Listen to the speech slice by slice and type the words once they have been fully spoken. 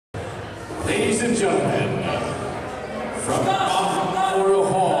Ladies and gentlemen, from Memorial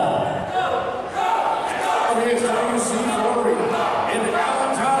Hall, WXWC4 in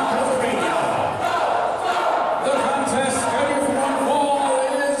Allentown, Pennsylvania, the contest scheduled for one fall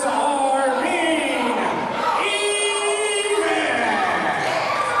is our main event.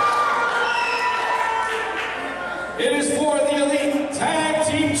 It is for the Elite Tag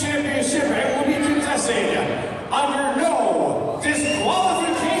Team Championship and will be contested under no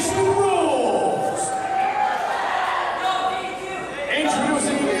disqualification rules.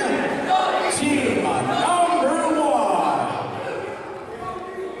 Introducing team number 1.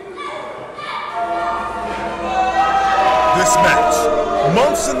 This match,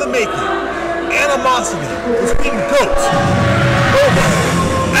 months in the making, animosity between GOAT, Lobo,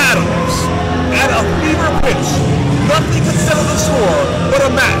 Adams, at a fever pitch. Nothing can settle the score but a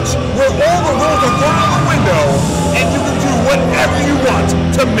match where all the rules are thrown out the window and you can do whatever you want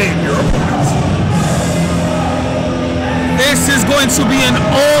to maim your opponent. This is going to be an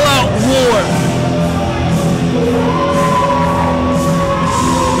all-out war.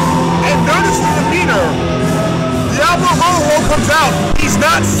 And notice the demeanor. Diablo Lobo comes out. He's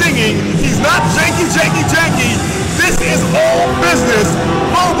not singing. He's not janky. This is all business.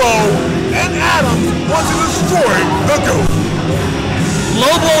 Lobo and Adams want to destroy the GOAT.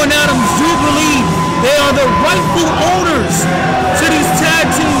 Lobo and Adams do believe they are the rightful owners to these tag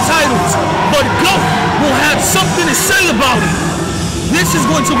team titles, but GOAT will have something to say about it. This is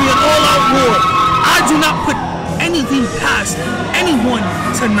going to be an all-out war. I do not put anything past anyone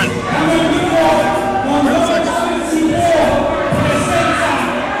tonight.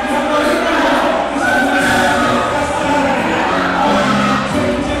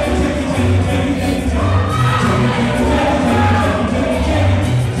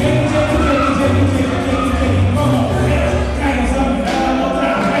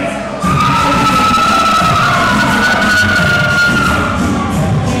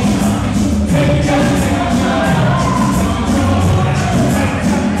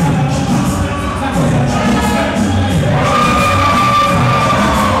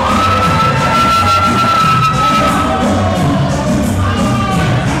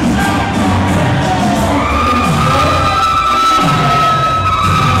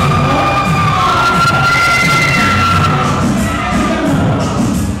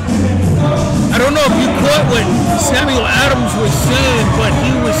 Samuel Adams was saying, but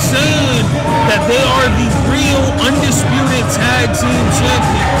he was saying that they are the real undisputed tag team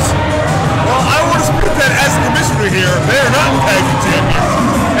champions. Well, I want to speak that as the commissioner here, they are not tag team champions.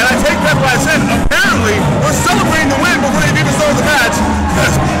 And I take that what I said. Apparently, we're celebrating the win before they've even started the match,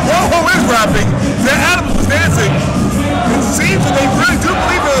 because Lobo is rapping, then Adams was dancing. It seems that they really do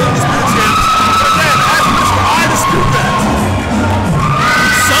believe they're the undisputed champions. But again, as commissioner, I dispute that.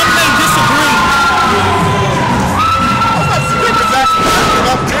 Some may disagree.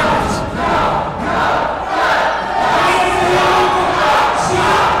 About champions.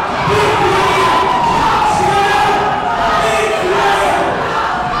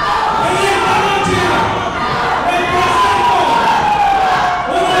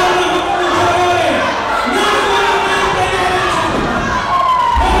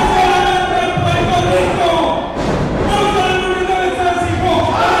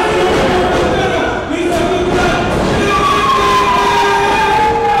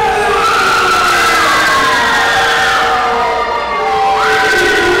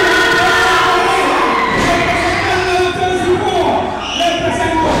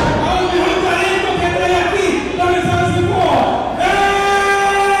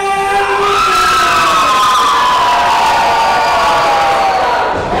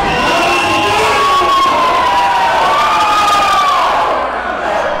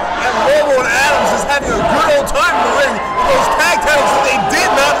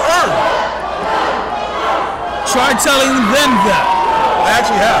 Try telling them that. I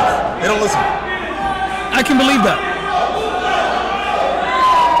actually have. They don't listen. I can believe that.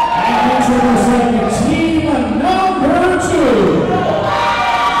 Team number 2.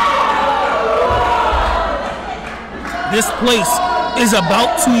 This place is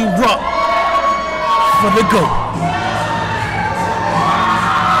about to erupt for the GOAT.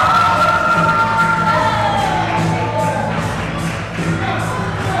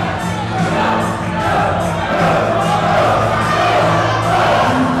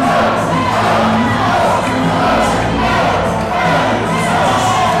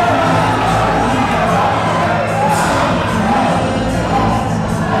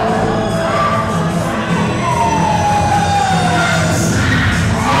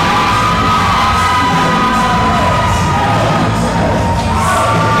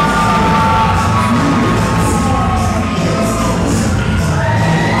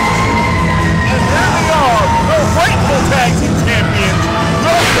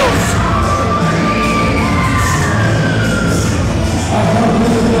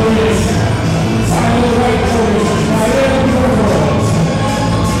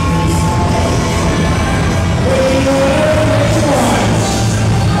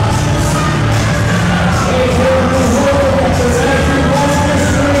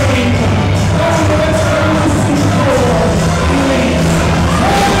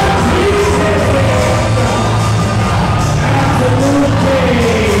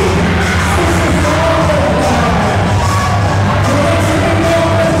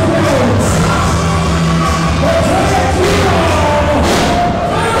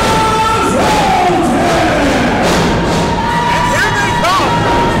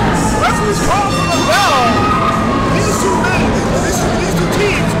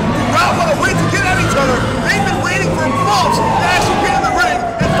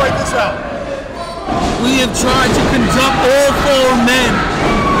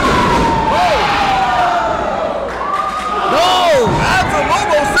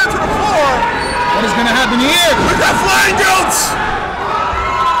 here? We got flying goats!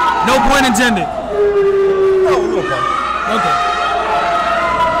 No point intended. Oh, a little pun. Okay.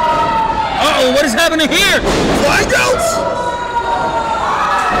 Uh-oh, what is happening here? Flying goats!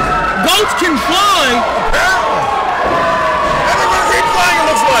 Goats can fly! Apparently. Everyone keep flying, it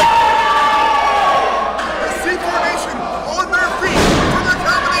looks like. The C formation on their feet for their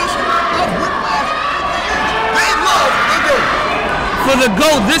combination of whiplash and cage. They love the goat. For the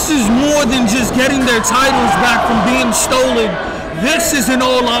GOAT, this is more than just getting their titles back from being stolen. This is an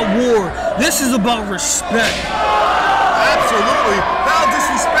all-out war. This is about respect. Absolutely. How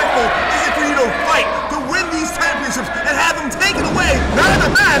disrespectful is it for you to fight to win these championships and have them taken away, not in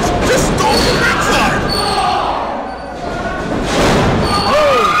a match, just stolen ringside?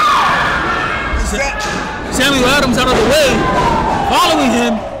 Oh! Is that... Samuel Adams out of the way, following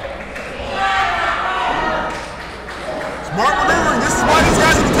him. Smart maneuvering. This is why these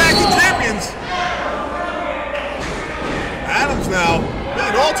guys are the tag team champions. Adams now,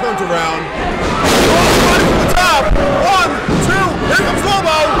 getting all turned around. Running from the top. 1, 2, here comes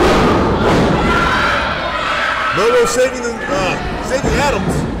Lobo. Lobo saving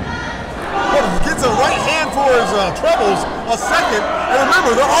Adams. Oh, gets a right hand for his troubles. A second. And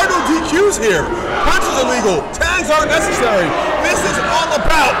remember, there are no DQs here. Punches illegal. Tags aren't necessary. This is all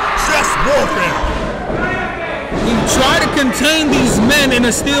about just warfare. He tried to contain these men in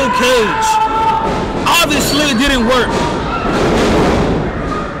a steel cage. Obviously, it didn't work.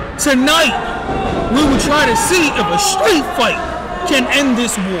 Tonight, we will try to see if a street fight can end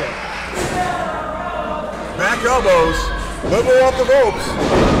this war. Back elbows. Lobo off the ropes.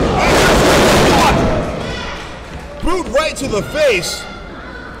 Boot right to the face.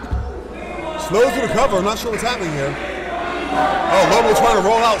 Slows to the cover. I'm not sure what's happening here. Oh, Lobo trying to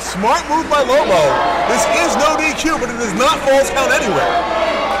roll out. Smart move by Lobo. This is no DQ, but it is not false count anywhere.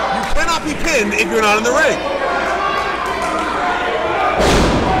 You cannot be pinned if you're not in the ring.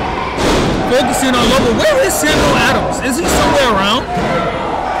 Focusing on Lobo. Where is Samuel Adams? Is he somewhere around?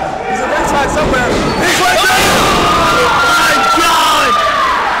 He's at ringside somewhere. He's right there! Oh my God!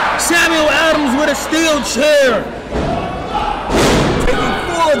 Samuel Adams with a steel chair. Taking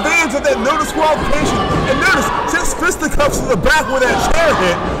full advantage of that no disqualification. And notice, just fisticuffs to the back where that chair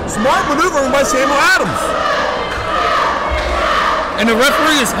hit. Smart maneuvering by Samuel Adams. And the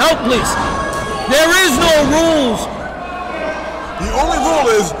referee is helpless. There is no rules. The only rule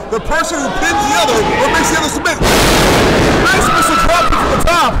is the person who pins the other or makes the other submit. Nice missile drop kick from the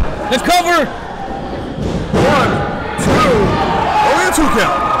top. Let's cover. 1, 2. Only a 2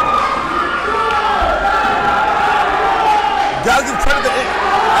 count. Gotta give credit to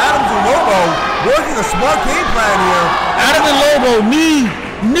Adams and Lobo working a smart game plan here. Adam and Lobo need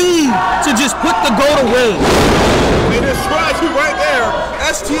to just put the GOAT away. They just tried to right there.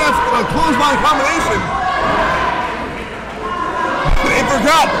 STF clothesline combination. They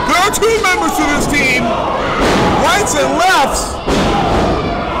forgot there are 2 members to this team. Rights and lefts.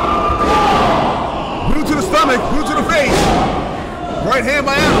 Boot to the stomach, boot to the face. Right hand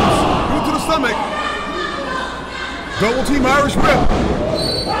by Adams. Boot to the stomach. Double team Irish whip.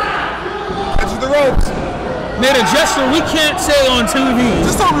 Catches the ropes. Made a gesture we can't say on TV.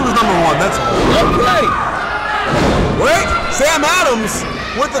 Just told me he was #1, that's all. Okay. Wait, Sam Adams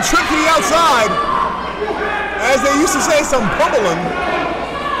with the trip to the outside. As they used to say, some pummeling.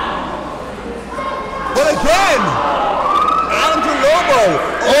 But again, Adams and Lobo.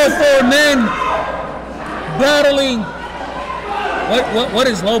 All 4 men battling. What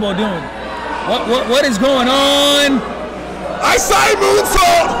is Lobo doing? What is going on? I say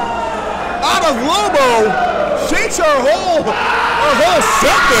moonsault out of Lobo. Shakes our whole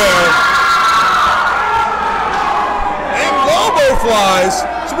set there. And Lobo flies.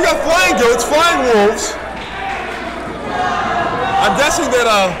 So we got flying goats, flying wolves. I'm guessing that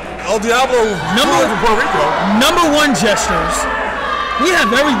El Diablo from Puerto Rico. #1 gestures. We have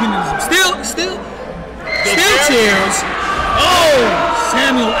everything in this. Still chairs. Oh,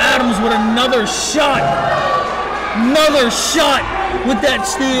 Samuel Adams with another shot. Another shot with that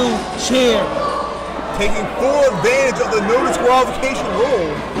steel chair. Taking full advantage of the no disqualification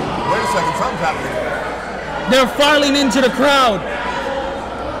rule. Wait a second, something's happening. They're filing into the crowd.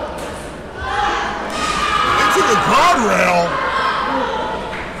 Into the guardrail.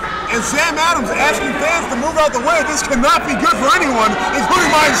 And Sam Adams asking fans to move out the way. This cannot be good for anyone,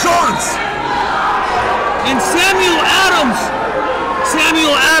 including my insurance. And Samuel Adams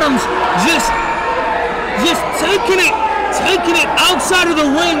just taking it outside of the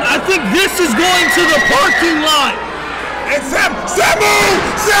ring. I think this is going to the parking lot. And Samu!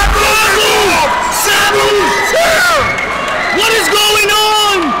 What is going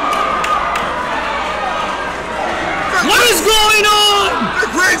on?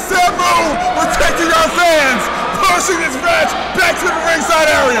 pushing this match back to the ringside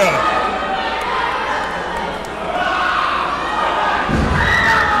area.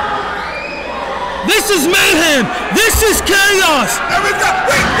 This is mayhem. This is chaos. And we've got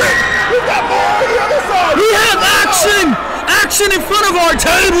more on the other side. We have action in front of our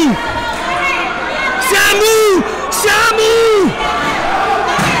table. Samu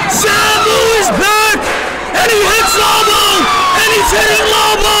is back, and he hits Lobo, and he's hitting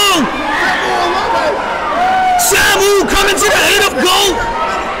Lobo. Samu coming to the aid of GOAT.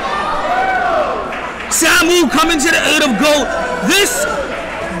 Samu coming to the aid of GOAT. This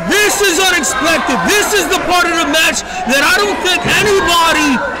is unexpected. This is the part of the match that I don't think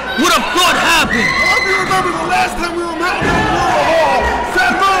anybody would have thought happened. If you remember the last time we were out in Memorial Hall,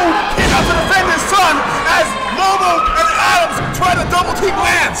 Samu came out to defend his son as Lobo and Adams tried to double team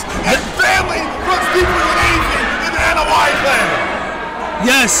Lance. And family runs deeper than anything in the NOI clan.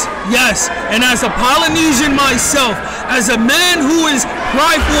 Yes. And as a Polynesian myself, as a man who is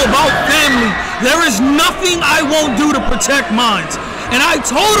prideful about family, there is nothing I won't do to protect mine. And I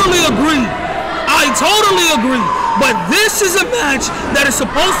totally agree. But this is a match that is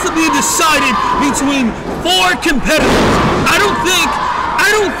supposed to be decided between 4 competitors. I don't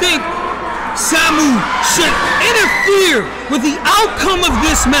think Samu should interfere with the outcome of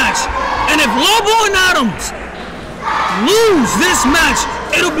this match. And if Lobo and Adams lose this match,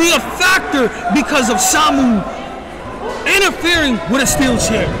 it'll be a factor because of Samu interfering with a steel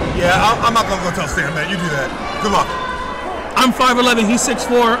chair. Yeah, I'm not gonna go tell Stan, man. You do that. Good luck. I'm 5'11", he's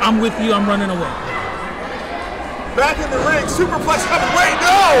 6'4", I'm with you, I'm running away. Back in the ring, superplex coming, wait,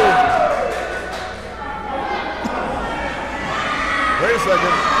 no! Wait a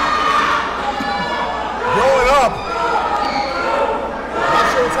second. Going up. Not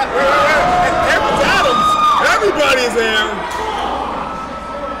sure what's happening. And Edwards Adams, everybody is there.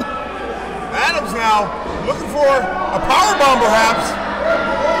 Adams now looking for a powerbomb perhaps.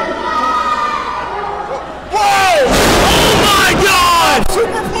 Whoa! Oh my God!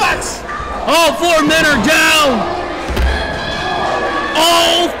 Superplex! All 4 men are down.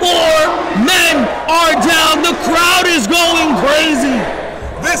 All 4 men are down. The crowd is going crazy.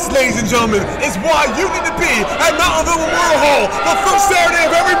 This, ladies and gentlemen, is why you need to be at Mountainville Memorial Hall the first Saturday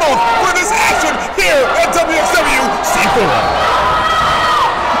of every month for this action here at WXWC4.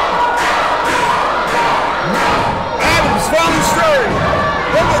 Adams finally stirring.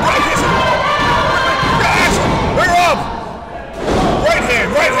 We're up.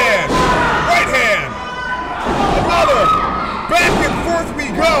 Right hand. Another. Back and forth we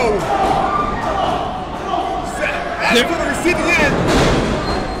go. Adams to the receiving end.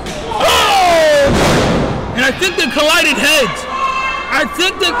 Oh! And I think they collided heads.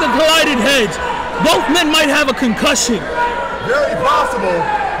 Both men might have a concussion. Very possible.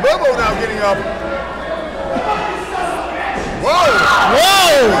 Lobo now getting up. Whoa!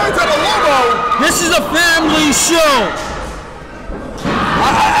 Lobo! This is a family show.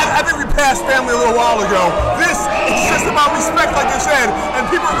 I think we passed family a little while ago. This is just about respect, like you said, and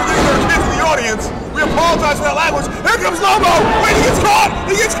people are forgetting their kids in the audience. We apologize for that language. Here comes Lobo! Wait, he gets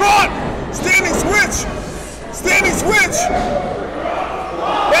caught! Standing switch!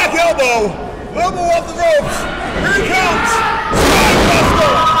 Back elbow! Lobo off the ropes! Here he comes!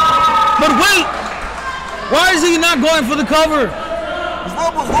 Spinebuster! But wait! Why is he not going for the cover? Because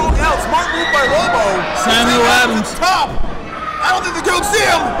Lobo's rolling out. Smart move by Lobo. Samuel Adams. Top! I don't think the coach see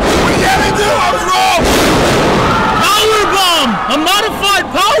him! What do you do? I was wrong! Powerbomb! A modified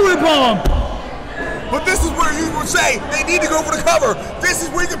powerbomb! But this is where you would say they need to go for the cover. This is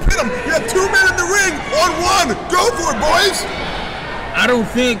where you can pin them. You have 2 men in the ring on 1. Go for it, boys! I don't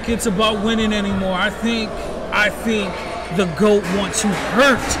think it's about winning anymore. I think the GOAT wants to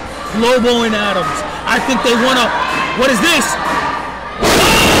hurt Lobo and Adams. I think they want to. What is this?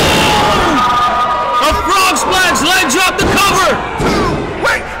 Oh! A frog splash, leg drop, the cover. 2,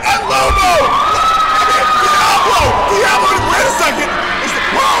 wait, and Lobo! Diablo, wait a second.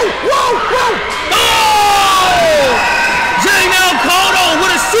 Whoa! Oh! Jay now Cotto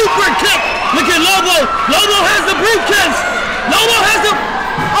with a super kick. Look at Lobo. Lobo has the briefcase. Lobo has the.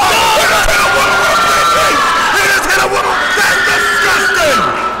 Oh! He just hit a woman with a briefcase. He just hit a woman. That's disgusting.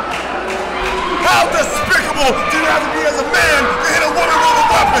 How despicable do you have to be as a man to hit a woman with a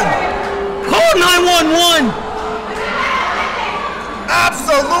weapon? Call 911.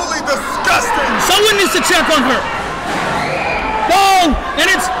 Absolutely disgusting. Someone needs to check on her. Boom! And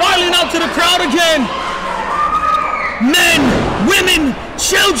it's spiraling out to the crowd again. Men, women,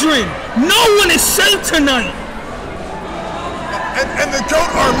 children. No one is safe tonight. And the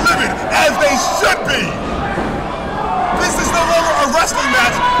GOAT are livid, as they should be. This is no longer a wrestling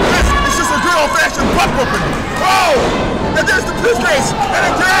match. This is just a good old-fashioned butt whooping. Oh! And there's the briefcase! And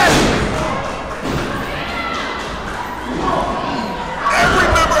again! Every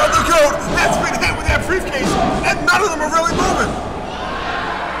member of the GOAT has been hit with that briefcase, and none of them are really moving.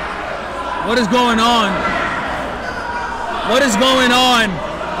 What is going on? What is going on?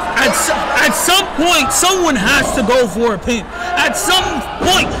 At some point, someone has to go for a pin. At some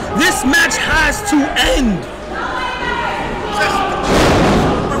point, this match has to end.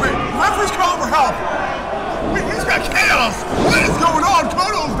 Wait. Referee's calling for help. Wait, he's got chaos. What is going on?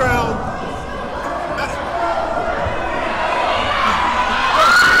 Kono's down.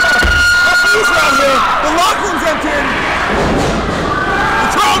 He's around here. The locker room's empty.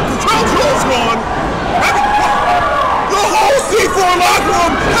 The control's gone. The whole C4 locker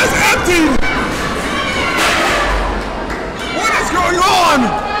room has emptied. What is going on?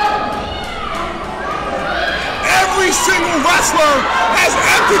 Every single wrestler has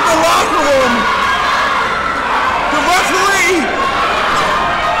emptied the locker room. The referee.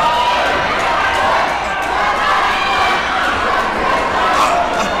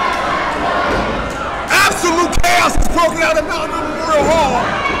 Absolute chaos has broken out in Mountain Memorial Hall.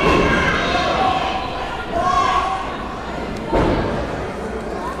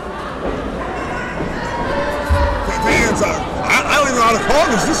 I don't even know how to call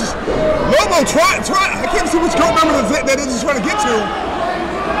this. This is Lobo trying. I can't see which GOAT member that is trying to get to.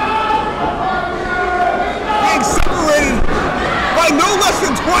 Being separated by no less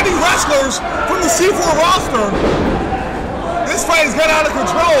than 20 wrestlers from the C4 roster. This fight has got out of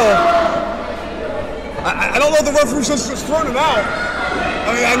control. I don't know if the referee just thrown it out.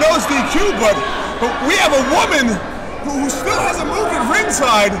 I mean, I know it's DQ, but we have a woman who still hasn't moved at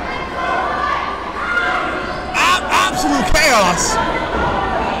ringside. Absolute chaos.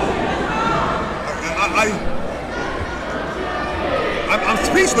 I'm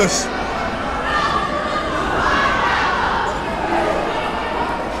speechless.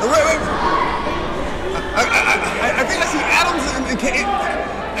 Wait. I think I see Adams and I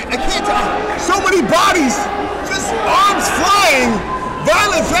can't tell. So many bodies, just arms flying,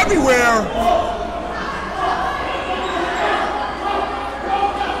 violence everywhere.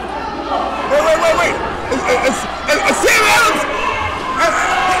 Wait. Sam Adams!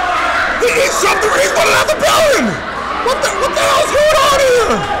 He's shoved he's running out the building! What the hell is going on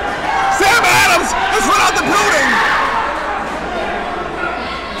here? Sam Adams has run out the building!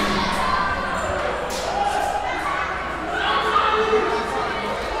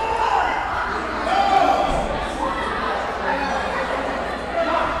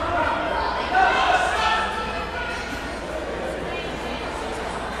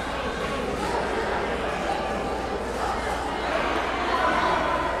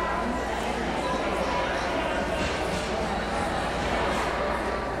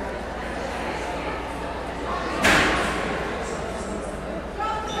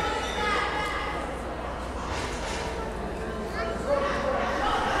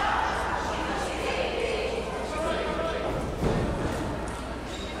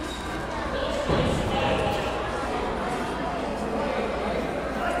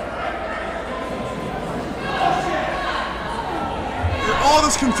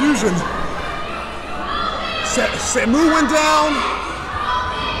 Confusion. Samu went down.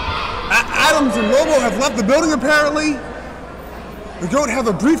 Adams and Lobo have left the building apparently. The GOAT have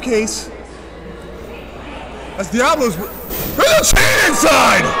a briefcase. That's Diablo's. There's a chain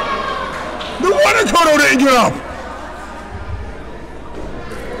inside! No wonder Kono didn't get up!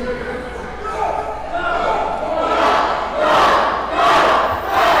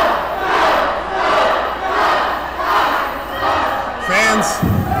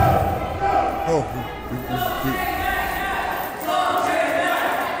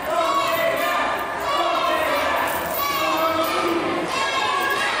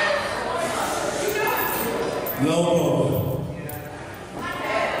 Lobo,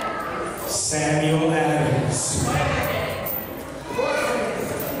 Samuel Adams,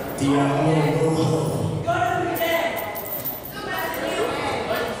 Diablo.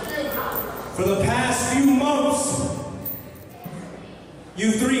 For the past few months,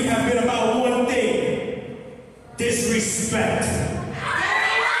 you three have been about one thing: disrespect.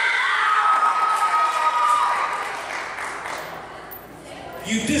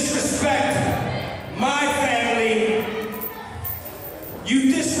 You disrespect my family.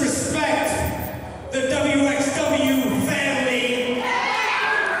 You disrespect the WXW family.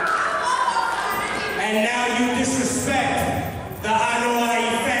 And now you disrespect the Anoa'i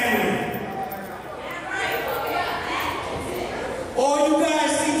family. All you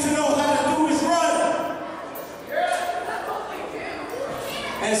guys seem to know how to do is run.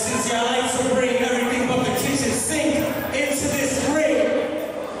 And since y'all like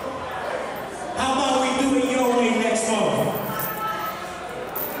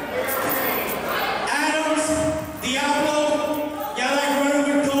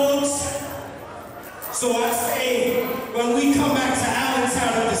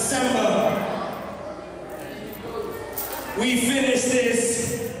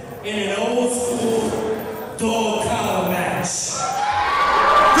in an old school dog collar match.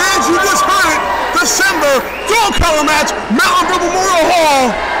 Fans, you just heard it. December dog collar match, Mountain View Memorial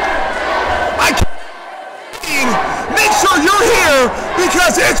Hall. I can't. Make sure you're here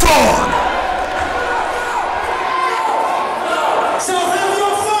because it's on.